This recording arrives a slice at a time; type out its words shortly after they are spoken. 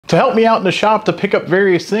To help me out in the shop to pick up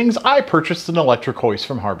various things, I purchased an electric hoist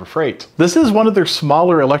from Harbor Freight. This is one of their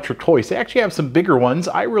smaller electric hoists. They actually have some bigger ones.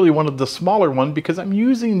 I really wanted the smaller one because I'm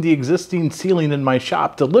using the existing ceiling in my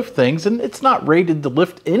shop to lift things, and it's not rated to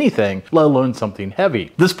lift anything, let alone something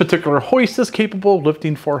heavy. This particular hoist is capable of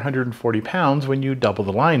lifting 440 pounds when you double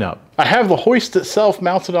the line up. I have the hoist itself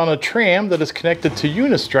mounted on a tram that is connected to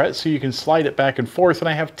Unistrut, so you can slide it back and forth, and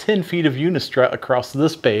I have 10 feet of Unistrut across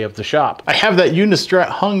this bay of the shop. I have that Unistrut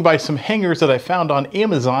hung by some hangers that I found on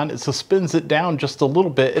Amazon. It suspends it down just a little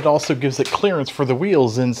bit. It also gives it clearance for the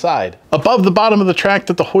wheels inside. Above the bottom of the track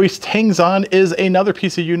that the hoist hangs on is another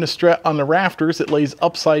piece of Unistrut on the rafters. It lays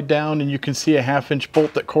upside down, and you can see a 1/2-inch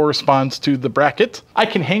bolt that corresponds to the bracket. I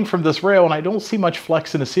can hang from this rail, and I don't see much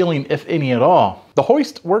flex in the ceiling, if any at all. The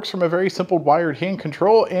hoist works from a very simple wired hand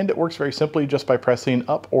control, and it works very simply just by pressing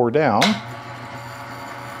up or down.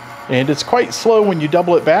 And it's quite slow when you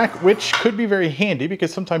double it back, which could be very handy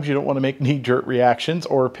because sometimes you don't want to make knee-jerk reactions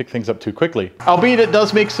or pick things up too quickly. Albeit it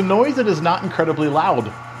does make some noise, it is not incredibly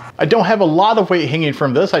loud. I don't have a lot of weight hanging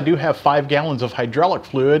from this. I do have 5 gallons of hydraulic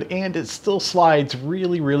fluid, and it still slides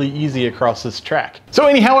really easy across this track. So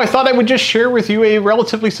anyhow, I thought I would just share with you a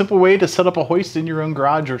relatively simple way to set up a hoist in your own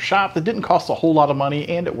garage or shop that didn't cost a whole lot of money,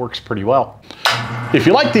 and it works pretty well. If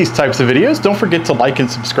you like these types of videos, don't forget to like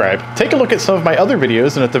and subscribe. Take a look at some of my other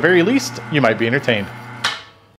videos, and at the very least, you might be entertained.